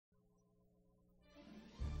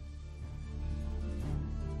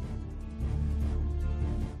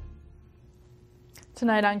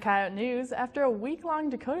Tonight on Coyote News, after a week-long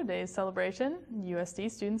Dakota Days celebration, USD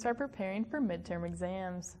students are preparing for midterm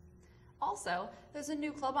exams. Also, there's a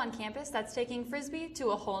new club on campus that's taking Frisbee to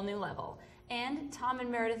a whole new level. And Tom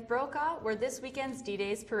and Meredith Brokaw were this weekend's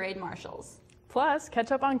D-Days parade marshals. Plus,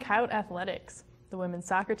 catch up on Coyote athletics. The women's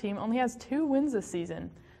soccer team only has 2 wins this season.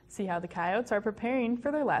 See how the Coyotes are preparing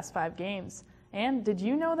for their last 5 games. And did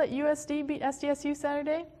you know that USD beat SDSU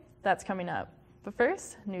Saturday? That's coming up. But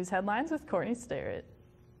first, news headlines with Courtney Starrett.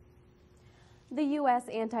 The U.S.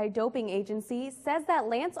 Anti-Doping Agency says that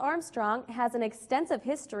Lance Armstrong has an extensive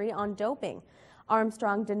history on doping.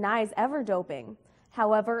 Armstrong denies ever doping.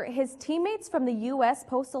 However, his teammates from the U.S.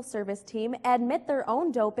 Postal Service team admit their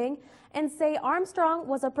own doping and say Armstrong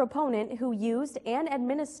was a proponent who used and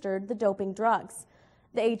administered the doping drugs.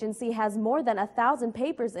 The agency has more than 1,000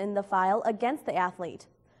 papers in the file against the athlete.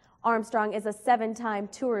 Armstrong is a 7-time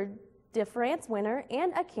Tour de France winner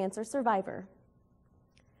and a cancer survivor.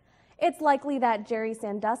 It's likely that Jerry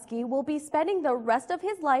Sandusky will be spending the rest of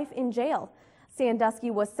his life in jail. Sandusky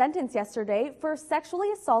was sentenced yesterday for sexually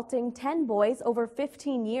assaulting 10 boys over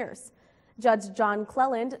 15 years. Judge John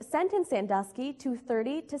Cleland sentenced Sandusky to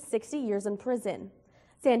 30 to 60 years in prison.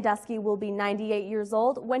 Sandusky will be 98 years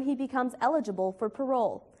old when he becomes eligible for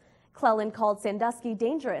parole. Cleland called Sandusky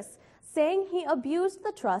dangerous, saying he abused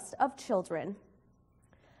the trust of children.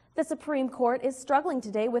 The Supreme Court is struggling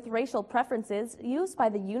today with racial preferences used by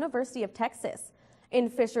the University of Texas. In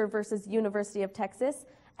Fisher versus University of Texas,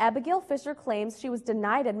 Abigail Fisher claims she was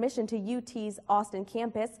denied admission to UT's Austin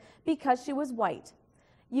campus because she was white.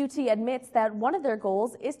 UT admits that one of their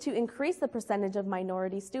goals is to increase the percentage of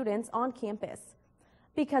minority students on campus.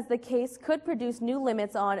 Because the case could produce new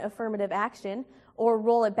limits on affirmative action or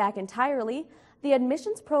roll it back entirely, the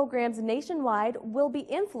admissions programs nationwide will be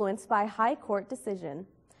influenced by high court decision.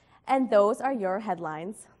 And those are your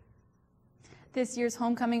headlines. This year's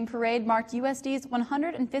homecoming parade marked USD's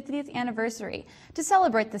 150th anniversary. To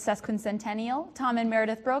celebrate the sesquicentennial, Tom and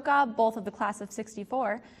Meredith Brokaw, both of the class of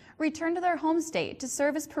 '64, returned to their home state to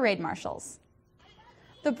serve as parade marshals.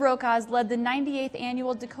 The Brokaws led the 98th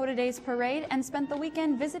annual Dakota Days parade and spent the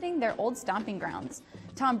weekend visiting their old stomping grounds.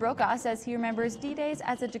 Tom Brokaw says he remembers D-Days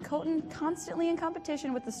as a Dakotan constantly in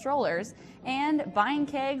competition with the strollers and buying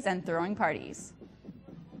kegs and throwing parties.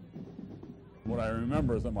 What I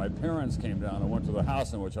remember is that my parents came down and went to the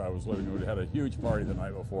house in which I was living. We had a huge party the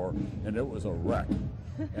night before, and it was a wreck.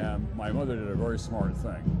 And my mother did a very smart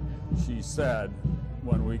thing. She said,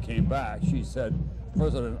 when we came back, she said,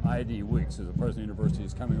 President I.D. Weeks, who's the president of the university,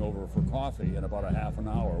 is coming over for coffee in about a half an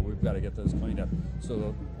hour. We've got to get this cleaned up. So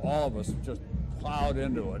that all of us just plowed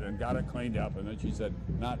into it and got it cleaned up. And then she said,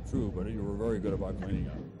 not true, but you were very good about cleaning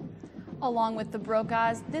up. Along with the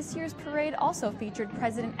Brokaws, this year's parade also featured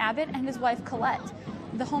President Abbott and his wife Colette,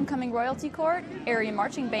 the homecoming royalty court, area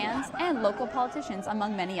marching bands, and local politicians,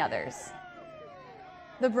 among many others.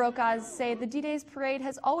 The Brokaws say the D-Days parade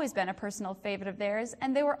has always been a personal favorite of theirs,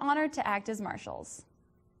 and they were honored to act as marshals.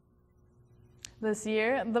 This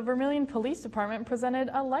year, the Vermilion Police Department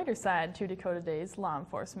presented a lighter side to Dakota Days law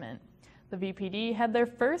enforcement. The VPD had their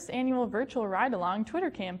first annual virtual ride-along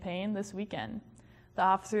Twitter campaign this weekend. The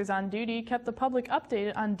officers on duty kept the public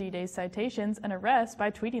updated on D-Day citations and arrests by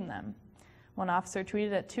tweeting them. One officer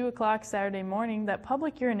tweeted at 2 o'clock Saturday morning that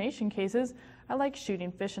public urination cases are like shooting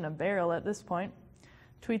fish in a barrel at this point.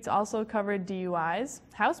 Tweets also covered DUIs,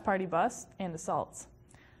 house party busts, and assaults.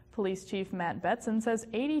 Police Chief Matt Betson says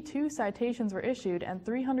 82 citations were issued and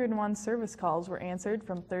 301 service calls were answered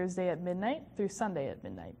from Thursday at midnight through Sunday at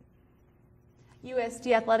midnight.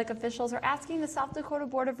 USD athletic officials are asking the South Dakota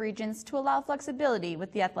Board of Regents to allow flexibility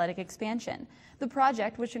with the athletic expansion. The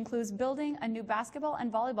project, which includes building a new basketball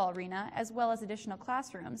and volleyball arena as well as additional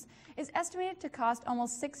classrooms, is estimated to cost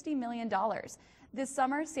almost $60 million. This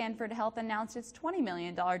summer, Sanford Health announced its $20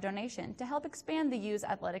 million donation to help expand the U's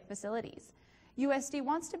athletic facilities. USD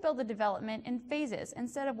wants to build the development in phases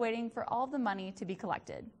instead of waiting for all of the money to be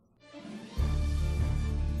collected.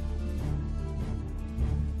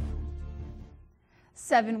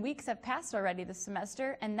 Seven weeks have passed already this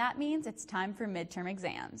semester, and that means it's time for midterm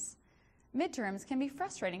exams. Midterms can be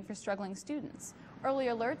frustrating for struggling students. Early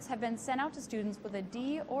alerts have been sent out to students with a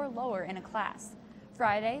D or lower in a class.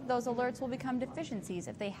 Friday, those alerts will become deficiencies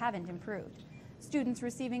if they haven't improved. Students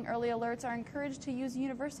receiving early alerts are encouraged to use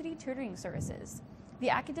university tutoring services. The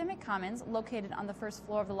Academic Commons, located on the first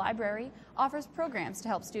floor of the library, offers programs to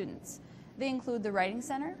help students. They include the Writing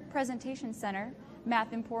Center, Presentation Center,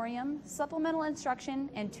 Math Emporium, supplemental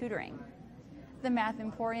instruction, and tutoring. The Math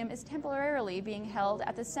Emporium is temporarily being held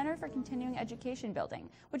at the Center for Continuing Education building,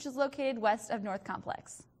 which is located west of North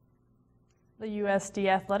Complex. The USD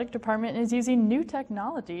Athletic Department is using new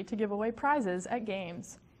technology to give away prizes at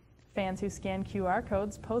games. Fans who scan QR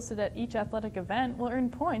codes posted at each athletic event will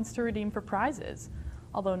earn points to redeem for prizes.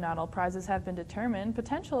 Although not all prizes have been determined,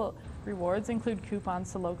 potential rewards include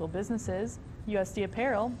coupons to local businesses, USD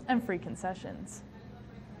apparel, and free concessions.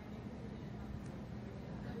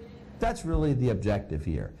 That's really the objective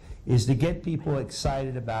here, is to get people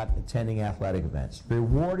excited about attending athletic events,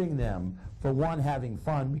 rewarding them for one, having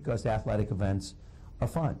fun, because athletic events are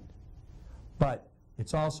fun. But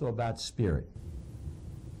it's also about spirit.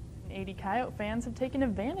 80 Coyote fans have taken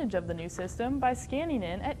advantage of the new system by scanning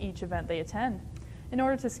in at each event they attend. In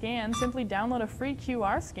order to scan, simply download a free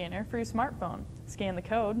QR scanner for your smartphone, scan the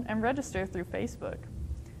code, and register through Facebook.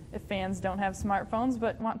 If fans don't have smartphones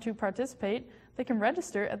but want to participate, they can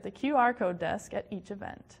register at the QR code desk at each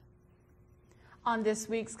event. On this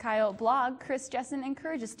week's Coyote blog, Chris Jessen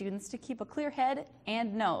encourages students to keep a clear head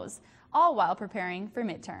and nose, all while preparing for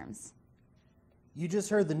midterms. You just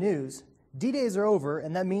heard the news. D-Days are over,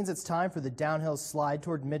 and that means it's time for the downhill slide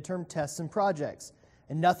toward midterm tests and projects.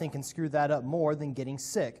 And nothing can screw that up more than getting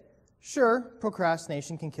sick. Sure,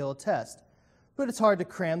 procrastination can kill a test, but it's hard to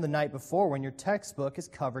cram the night before when your textbook is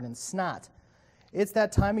covered in snot. It's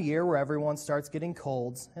that time of year where everyone starts getting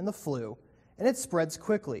colds and the flu, and it spreads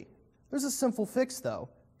quickly. There's a simple fix, though.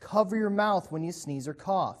 Cover your mouth when you sneeze or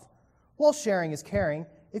cough. While sharing is caring,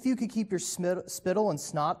 if you could keep your spittle and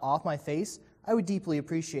snot off my face, I would deeply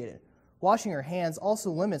appreciate it. Washing your hands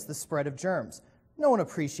also limits the spread of germs. No one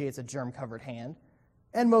appreciates a germ-covered hand.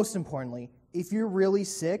 And most importantly, if you're really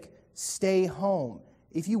sick, stay home.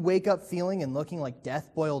 If you wake up feeling and looking like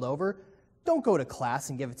death boiled over, don't go to class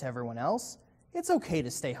and give it to everyone else. It's okay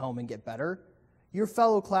to stay home and get better. Your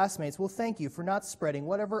fellow classmates will thank you for not spreading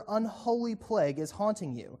whatever unholy plague is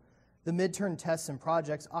haunting you. The midterm tests and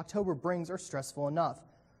projects October brings are stressful enough.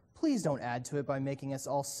 Please don't add to it by making us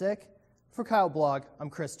all sick. For Coyote Blog, I'm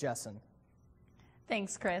Chris Jessen.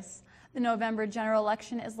 Thanks, Chris. The November general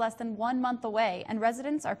election is less than 1 month away, and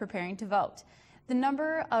residents are preparing to vote. The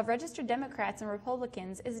number of registered Democrats and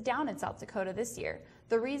Republicans is down in South Dakota this year.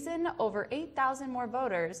 The reason, over 8,000 more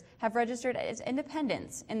voters have registered as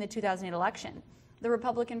independents in the 2008 election. The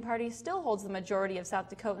Republican Party still holds the majority of South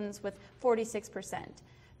Dakotans with 46%.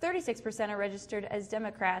 36% are registered as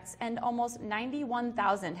Democrats, and almost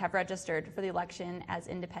 91,000 have registered for the election as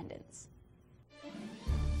independents.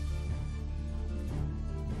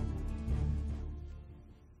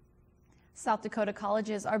 South Dakota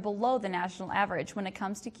colleges are below the national average when it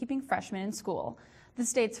comes to keeping freshmen in school. The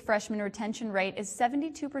state's freshman retention rate is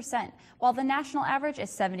 72%, while the national average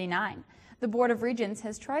is 79%. The Board of Regents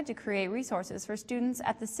has tried to create resources for students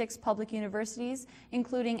at the 6 public universities,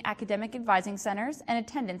 including academic advising centers and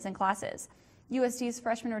attendance in classes. USD's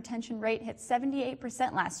freshman retention rate hit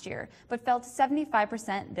 78% last year, but fell to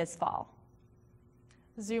 75% this fall.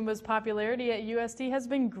 Zumba's popularity at USD has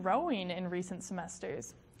been growing in recent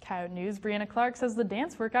semesters. Coyote News' Brianna Clark says the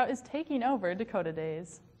dance workout is taking over Dakota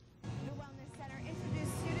Days. The Wellness Center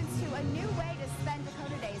introduced students to a new way to spend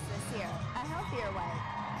Dakota Days this year, a healthier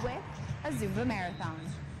way, with a Zumba marathon.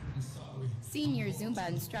 Senior Zumba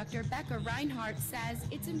instructor Becca Reinhardt says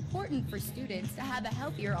it's important for students to have a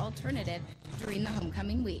healthier alternative during the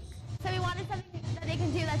homecoming week. So we wanted something that they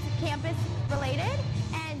can do that's campus related,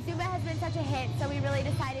 and Zumba has been such a hit, so we really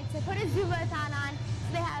decided to put a Zumba-a-thon on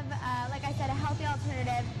so they have, like I said, a healthy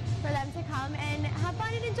alternative for them to come and have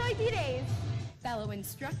fun and enjoy D-Days. Fellow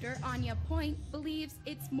instructor Anya Point believes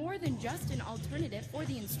it's more than just an alternative for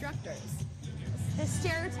the instructors. The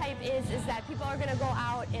stereotype is that people are going to go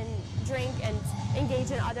out and drink and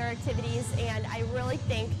engage in other activities, and I really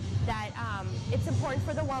think that it's important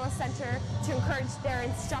for the Wellness Center to encourage their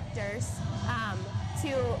instructors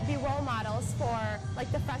to be role models for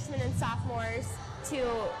like the freshmen and sophomores, to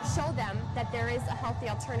show them that there is a healthy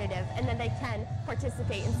alternative and that they can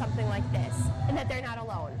participate in something like this and that they're not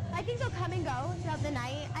alone. I think they'll come and go throughout the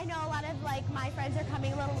night. I know a lot of my friends are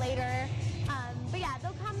coming a little later, but yeah,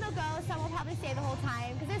 they'll come, they'll go. Some will probably stay the whole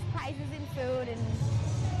time because there's prizes and food and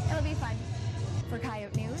it'll be fun. For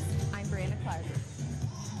Coyote News, I'm Brianna Clark.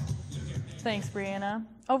 Thanks, Brianna.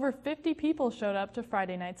 Over 50 people showed up to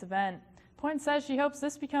Friday night's event. Point says she hopes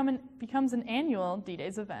this becomes an annual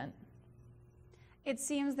D-Days event. It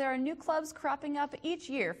seems there are new clubs cropping up each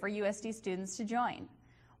year for USD students to join.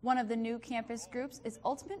 One of the new campus groups is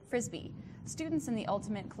Ultimate Frisbee. Students in the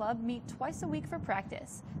Ultimate Club meet twice a week for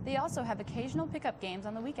practice. They also have occasional pickup games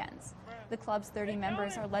on the weekends. The club's 30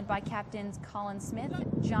 members are led by captains Colin Smith,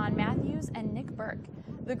 John Matthews, and Nick Burke.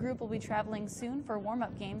 The group will be traveling soon for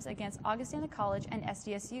warm-up games against Augustana College and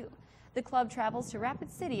SDSU. The club travels to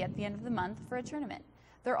Rapid City at the end of the month for a tournament.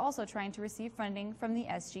 They're also trying to receive funding from the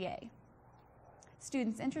SGA.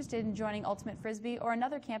 Students interested in joining Ultimate Frisbee or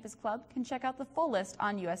another campus club can check out the full list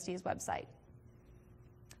on USD's website.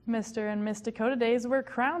 Mr. and Miss Dakota Days were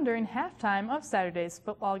crowned during halftime of Saturday's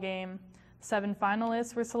football game. 7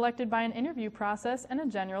 finalists were selected by an interview process and a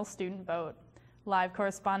general student vote. Live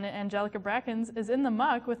correspondent Angelica Brackens is in the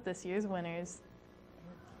muck with this year's winners.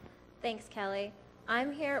 Thanks, Kelly.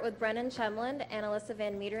 I'm here with Brennan Chemland and Alyssa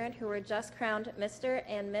Van Meeteren, who were just crowned Mr.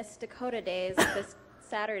 and Miss Dakota Days this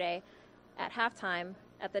Saturday at halftime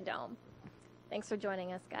at the Dome. Thanks for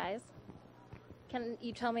joining us, guys. Can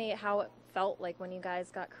you tell me how it felt like when you guys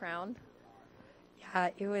got crowned? Yeah,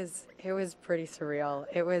 it was pretty surreal.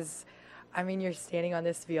 I mean, you're standing on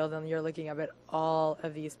this field and you're looking up at all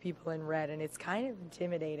of these people in red, and it's kind of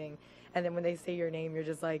intimidating. And then when they say your name, you're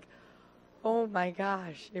just like, oh my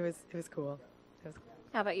gosh, it was cool.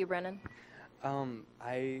 How about you, Brennan?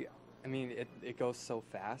 I mean, it goes so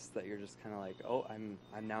fast that you're just kind of like, oh, I'm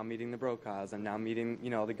now meeting the Brokaws, I'm now meeting,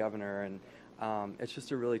 the governor, and it's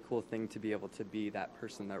just a really cool thing to be able to be that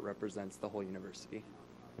person that represents the whole university.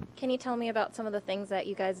 Can you tell me about some of the things that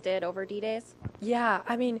you guys did over D-Days? Yeah,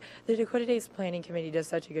 I mean, the Dakota Days Planning Committee does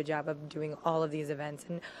such a good job of doing all of these events,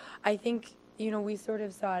 and I think we sort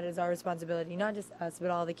of saw it as our responsibility, not just us,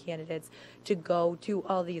 but all the candidates, to go to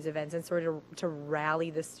all these events and sort of to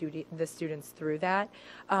rally the students through that.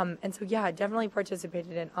 And so, yeah, definitely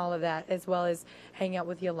participated in all of that, as well as hanging out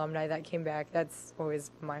with the alumni that came back. That's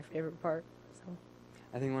always my favorite part. So.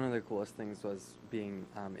 I think one of the coolest things was being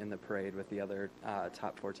in the parade with the other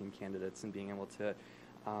top 14 candidates and being able to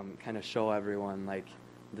kind of show everyone, like,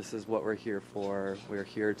 this is what we're here for. We're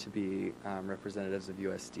here to be representatives of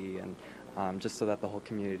USD, and just so that the whole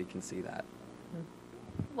community can see that.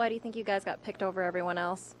 Why do you think you guys got picked over everyone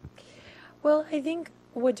else? Well, I think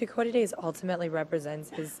what Dakota Days ultimately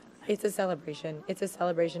represents is it's a celebration. It's a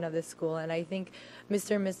celebration of the school, and I think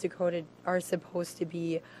Mr. and Miss Dakota are supposed to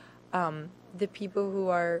be the people who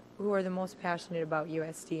are the most passionate about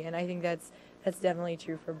USD, and I think that's definitely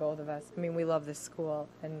true for both of us. I mean, we love this school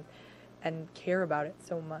and care about it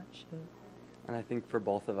so much. And I think for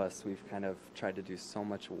both of us, we've kind of tried to do so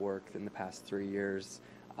much work in the past 3 years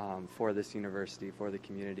for this university, for the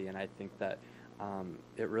community, and I think that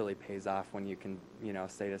it really pays off when you can,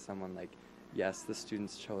 say to someone like, yes, the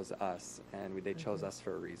students chose us, and they chose us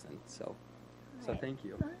for a reason. So thank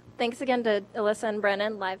you. Thanks again to Alyssa and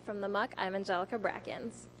Brennan, live from the muck. I'm Angelica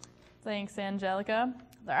Brackens. Thanks, Angelica.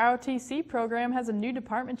 The ROTC program has a new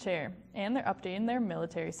department chair, and they're updating their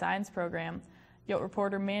military science program. Yote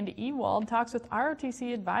reporter Mandy Ewald talks with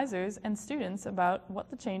ROTC advisors and students about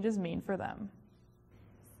what the changes mean for them.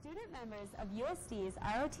 Student members of USD's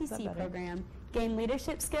ROTC program gain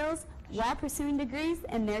leadership skills while pursuing degrees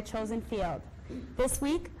in their chosen field. This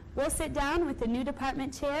week, we'll sit down with the new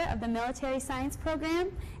department chair of the military science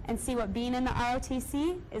program and see what being in the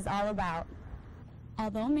ROTC is all about.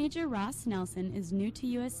 Although Major Ross Nelson is new to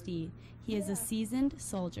USD, he is a seasoned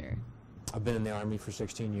soldier. I've been in the Army for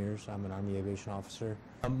 16 years. I'm an Army aviation officer.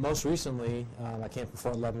 Most recently, I came from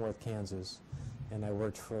Fort Leavenworth, Kansas, and I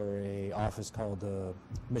worked for an office called the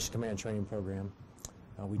Mission Command Training Program.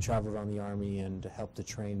 We traveled around the Army and helped to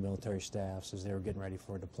train military staffs as they were getting ready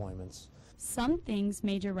for deployments. Some things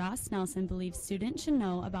Major Ross Nelson believes students should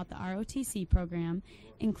know about the ROTC program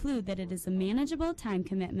include that it is a manageable time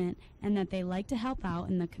commitment and that they like to help out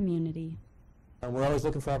in the community. We're always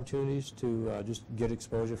looking for opportunities to just get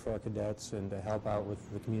exposure for our cadets and to help out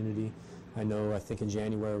with the community. I think in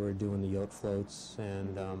January we're doing the Yote floats,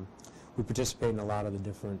 and we participate in a lot of the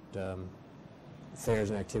different fairs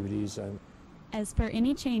and activities. As for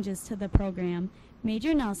any changes to the program,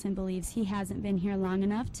 Major Nelson believes he hasn't been here long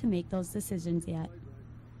enough to make those decisions yet.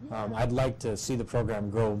 I'd like to see the program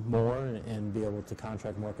grow more and be able to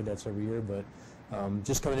contract more cadets every year, but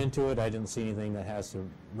just coming into it, I didn't see anything that has to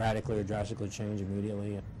radically or drastically change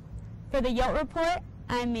immediately. For the Yote Report,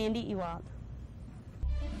 I'm Mandy Ewald.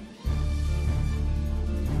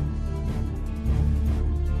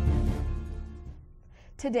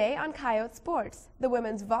 Today on Coyote Sports, the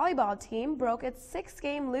women's volleyball team broke its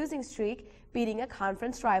 6-game losing streak, beating a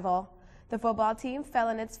conference rival. The football team fell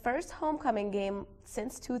in its first homecoming game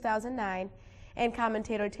since 2009, and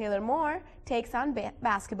commentator Taylor Moore takes on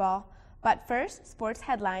basketball. But first, sports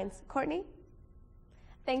headlines. Courtney?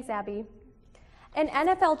 Thanks, Abby. An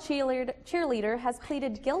NFL cheerleader has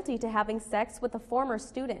pleaded guilty to having sex with a former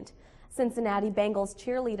student. Cincinnati Bengals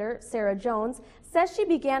cheerleader Sarah Jones says she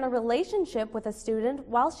began a relationship with a student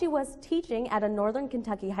while she was teaching at a Northern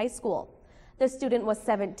Kentucky high school. The student was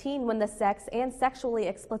 17 when the sex and sexually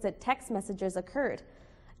explicit text messages occurred.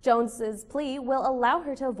 Jones's plea will allow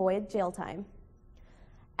her to avoid jail time.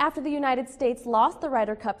 After the United States lost the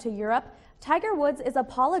Ryder Cup to Europe, Tiger Woods is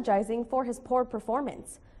apologizing for his poor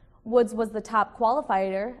performance. Woods was the top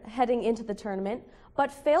qualifier heading into the tournament,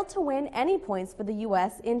 but failed to win any points for the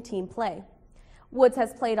U.S. in team play. Woods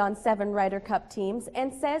has played on 7 Ryder Cup teams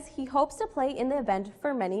and says he hopes to play in the event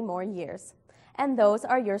for many more years. And those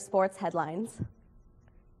are your sports headlines.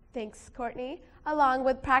 Thanks, Courtney. Along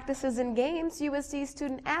with practices and games, USD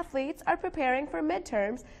student athletes are preparing for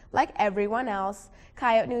midterms like everyone else.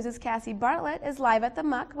 Coyote News' Cassie Bartlett is live at the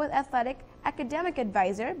Muck with athletic academic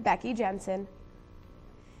advisor Becky Jensen.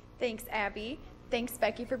 Thanks, Abby. Thanks,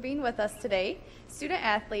 Becky, for being with us today. Student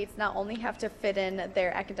athletes not only have to fit in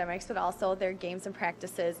their academics, but also their games and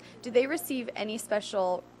practices. Do they receive any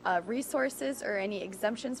special resources or any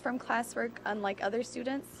exemptions from classwork, unlike other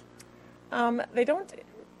students? They don't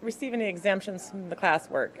receive any exemptions from the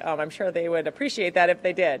classwork. I'm sure they would appreciate that if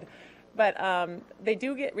they did. But they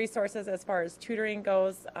do get resources as far as tutoring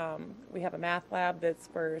goes. We have a math lab that's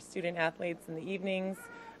for student athletes in the evenings.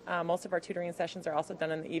 Most of our tutoring sessions are also done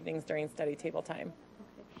in the evenings during study table time.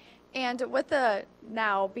 And with the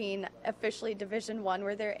now being officially Division I,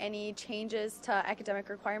 were there any changes to academic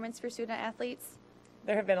requirements for student athletes?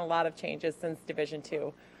 There have been a lot of changes since Division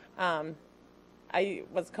II. I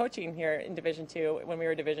was coaching here in Division II when we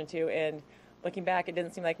were Division II, and looking back, it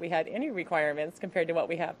didn't seem like we had any requirements compared to what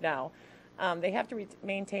we have now. They have to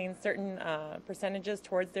maintain certain percentages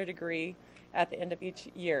towards their degree at the end of each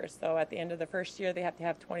year. So at the end of the first year, they have to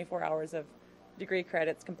have 24 hours of degree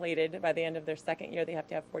credits completed. By the end of their second year, they have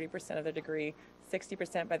to have 40% of their degree,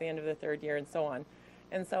 60% by the end of the third year, and so on.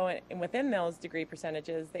 And so and within those degree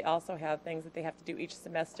percentages, they also have things that they have to do each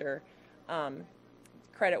semester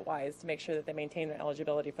credit-wise to make sure that they maintain their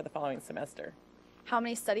eligibility for the following semester. How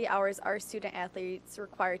many study hours are student athletes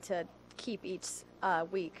required to keep each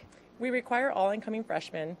week? We require all incoming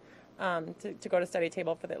freshmen to go to study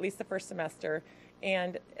table for at least the first semester.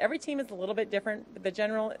 And every team is a little bit different, but the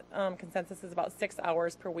general consensus is about 6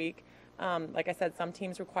 hours per week. Like I said, some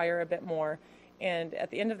teams require a bit more. And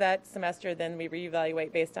at the end of that semester, then we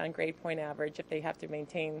reevaluate based on grade point average if they have to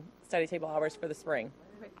maintain study table hours for the spring.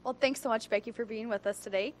 Well, thanks so much, Becky, for being with us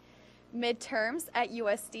today. Midterms at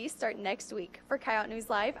USD start next week. For Coyote News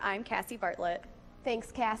Live, I'm Cassie Bartlett.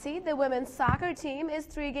 Thanks, Cassie. The women's soccer team is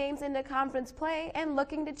 3 games into conference play and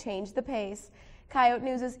looking to change the pace. Coyote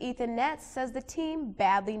News' Ethan Netz says the team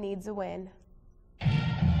badly needs a win.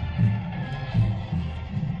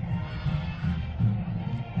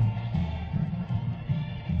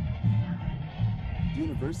 The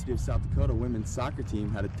University of South Dakota women's soccer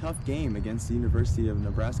team had a tough game against the University of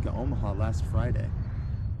Nebraska-Omaha last Friday.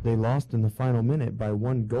 They lost in the final minute by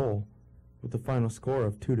 1 goal, with the final score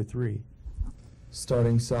of 2-3.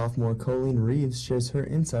 Starting sophomore Colleen Reeves shares her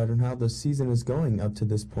insight on how the season is going up to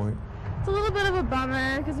this point. It's a little bit of a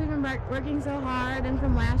bummer because we've been working so hard, and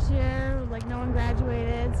from last year, like, no one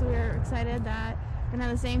graduated, so we were excited that we're gonna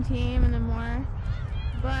have the same team and then more.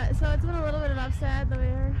 But so it's been a little bit of upset that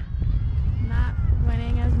we're not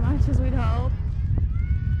winning as much as we'd hope.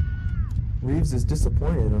 Reeves is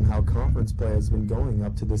disappointed on how conference play has been going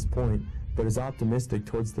up to this point, but is optimistic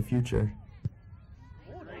towards the future.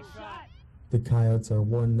 The Coyotes are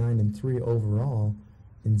 1-9-3 overall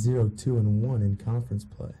and 0-2-1 in conference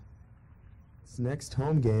play. Its next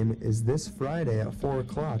home game is this Friday at 4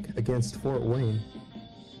 o'clock against Fort Wayne.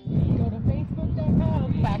 Go to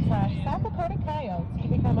Facebook.com/South Dakota Coyotes to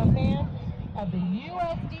become a fan of the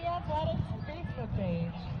USD Athletics Facebook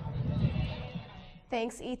page.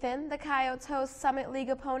 Thanks, Ethan. The Coyotes host Summit League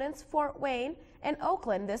opponents Fort Wayne and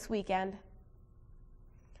Oakland this weekend.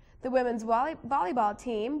 The women's volleyball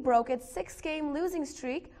team broke its 6-game losing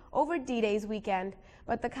streak over D-Day's weekend,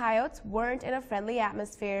 but the Coyotes weren't in a friendly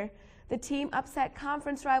atmosphere. The team upset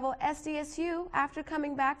conference rival SDSU after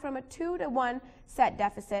coming back from a 2-1 set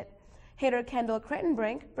deficit. Hitter Kendall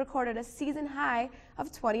Crittenbrink recorded a season high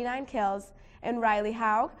of 29 kills, and Riley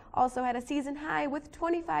Haug also had a season high with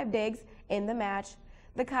 25 digs in the match.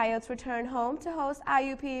 The Coyotes return home to host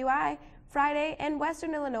IUPUI Friday and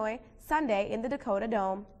Western Illinois Sunday in the Dakota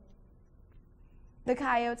Dome. The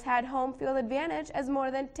Coyotes had home field advantage as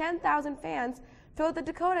more than 10,000 fans filled the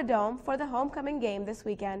Dakota Dome for the homecoming game this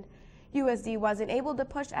weekend. USD wasn't able to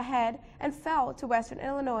push ahead and fell to Western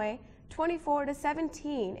Illinois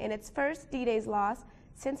 24-17 in its first D-Day's loss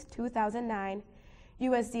since 2009.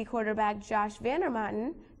 USD quarterback Josh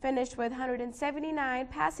Vandermoten finished with 179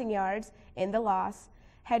 passing yards in the loss.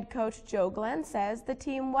 Head coach Joe Glenn says the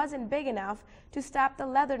team wasn't big enough to stop the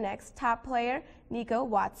Leathernecks' top player, Nico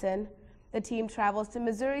Watson. The team travels to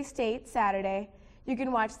Missouri State Saturday. You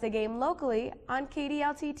can watch the game locally on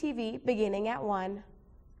KDLT TV beginning at 1.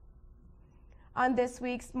 On this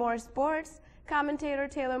week's More Sports, commentator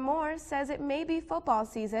Taylor Moore says it may be football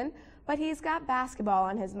season, but he's got basketball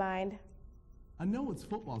on his mind. I know it's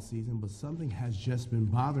football season, but something has just been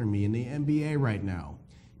bothering me in the NBA right now.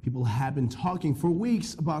 People have been talking for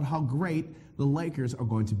weeks about how great the Lakers are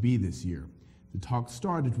going to be this year. The talk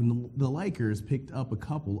started when the Lakers picked up a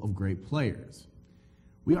couple of great players.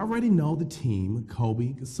 We already know the team,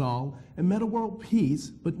 Kobe, Gasol, and Metta World Peace,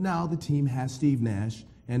 but now the team has Steve Nash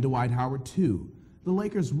and Dwight Howard too. The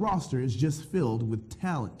Lakers roster is just filled with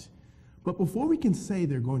talent. But before we can say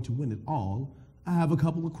they're going to win it all, I have a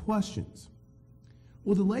couple of questions.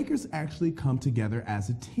 Will the Lakers actually come together as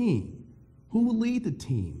a team? Who will lead the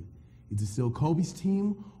team? Is it still Kobe's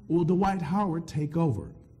team, or will Dwight Howard take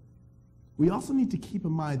over? We also need to keep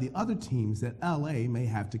in mind the other teams that LA may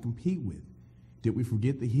have to compete with. Did we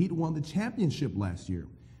forget the Heat won the championship last year?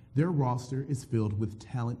 Their roster is filled with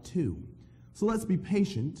talent too. So let's be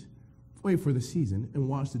patient, wait for the season, and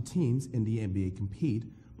watch the teams in the NBA compete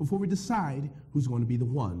before we decide who's going to be the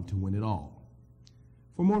one to win it all.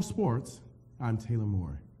 For more sports, I'm Taylor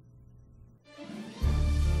Moore.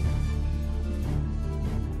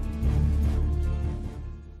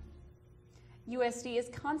 USD is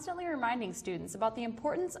constantly reminding students about the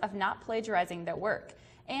importance of not plagiarizing their work.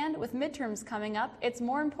 And with midterms coming up, it's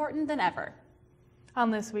more important than ever. On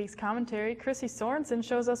this week's commentary, Chrissy Sorensen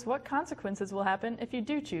shows us what consequences will happen if you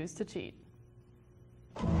do choose to cheat.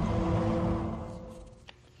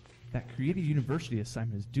 That Creative University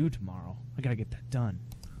assignment is due tomorrow. I gotta get that done.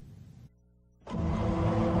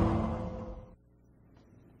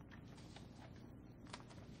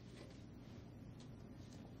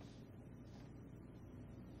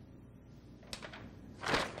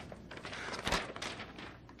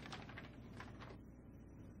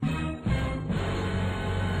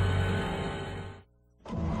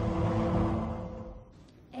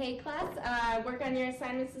 Hey class, work on your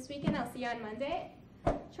assignments this weekend. I'll see you on Monday.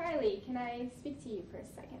 Charlie, can I speak to you for a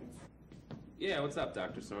second? Yeah, what's up,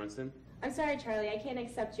 Dr. Sorensen? I'm sorry, Charlie, I can't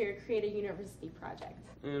accept your Creative University project.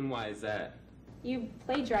 And why is that? You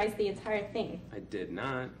plagiarized the entire thing. I did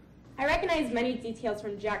not. I recognize many details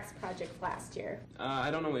from Jack's project last year. I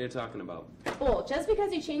don't know what you're talking about. Well, just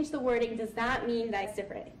because you changed the wording does not mean that it's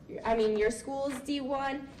different. I mean, your school's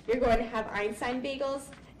D1, you're going to have Einstein bagels,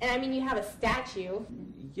 and I mean, you have a statue.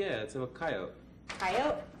 Yeah, it's a coyote.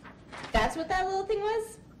 Coyote? That's what that little thing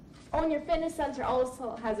was? Oh, and your fitness center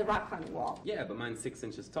also has a rock climbing wall. Yeah, but mine's 6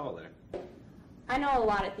 inches taller. I know a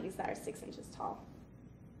lot of things that are 6 inches tall.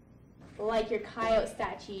 Like your coyote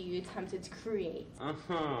statue you attempted to create.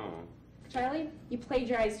 Uh-huh. Charlie, you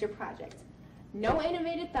plagiarized your project. No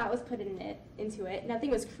animated thought was put into it. Nothing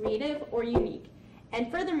was creative or unique. And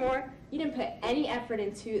furthermore, you didn't put any effort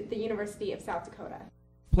into the University of South Dakota.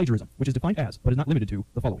 Plagiarism, which is defined as, but is not limited to,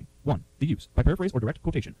 the following. 1. The use, by paraphrase or direct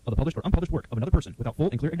quotation, of the published or unpublished work of another person without full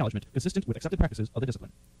and clear acknowledgement consistent with accepted practices of the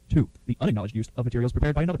discipline. 2. The unacknowledged use of materials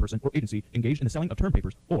prepared by another person or agency engaged in the selling of term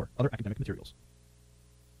papers or other academic materials.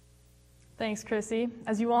 Thanks, Chrissy.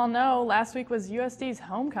 As you all know, last week was USD's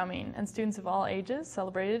homecoming, and students of all ages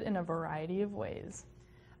celebrated in a variety of ways.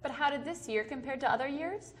 But how did this year compare to other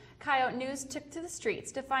years? Coyote News took to the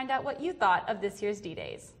streets to find out what you thought of this year's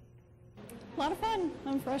D-Days. A lot of fun.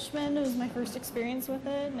 I'm a freshman. It was my first experience with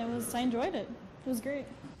it, and I enjoyed it. It was great.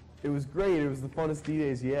 It was great. It was the funnest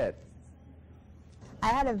D-Days yet. I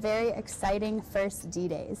had a very exciting first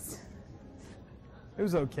D-Days. It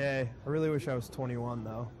was okay. I really wish I was 21,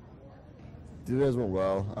 though. D-Days went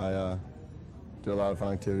well. I did a lot of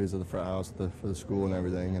fun activities at the frat house for the school and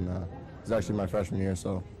everything, and it was actually my freshman year,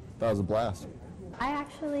 so that was a blast. I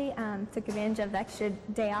actually took advantage of the extra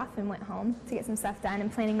day off and went home to get some stuff done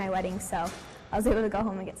and planning my wedding, so I was able to go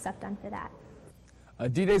home and get stuff done for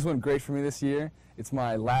that. D-Days went great for me this year. It's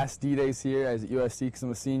my last D-Days here as at USD because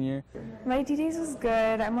I'm a senior. My D-Days was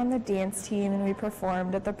good. I'm on the dance team and we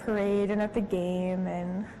performed at the parade and at the game,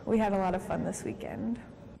 and we had a lot of fun this weekend.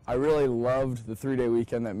 I really loved the 3-day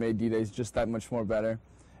weekend that made D-Days just that much more better,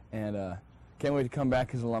 and can't wait to come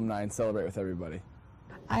back as an alumni and celebrate with everybody.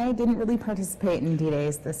 I didn't really participate in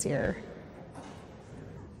D-Days this year.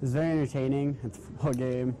 It was very entertaining at the football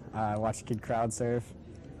game. I watched a kid crowd surf,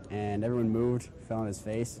 and everyone moved, fell on his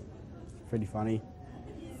face. Pretty funny.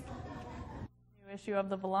 New issue of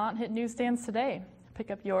the Volant hit newsstands today. Pick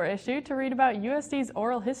up your issue to read about USD's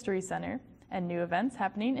Oral History Center and new events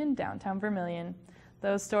happening in downtown Vermilion.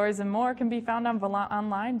 Those stories and more can be found on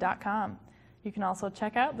volantonline.com. You can also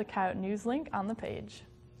check out the Coyote News link on the page.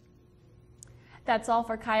 That's all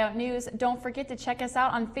for Coyote News. Don't forget to check us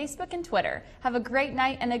out on Facebook and Twitter. Have a great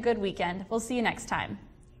night and a good weekend. We'll see you next time.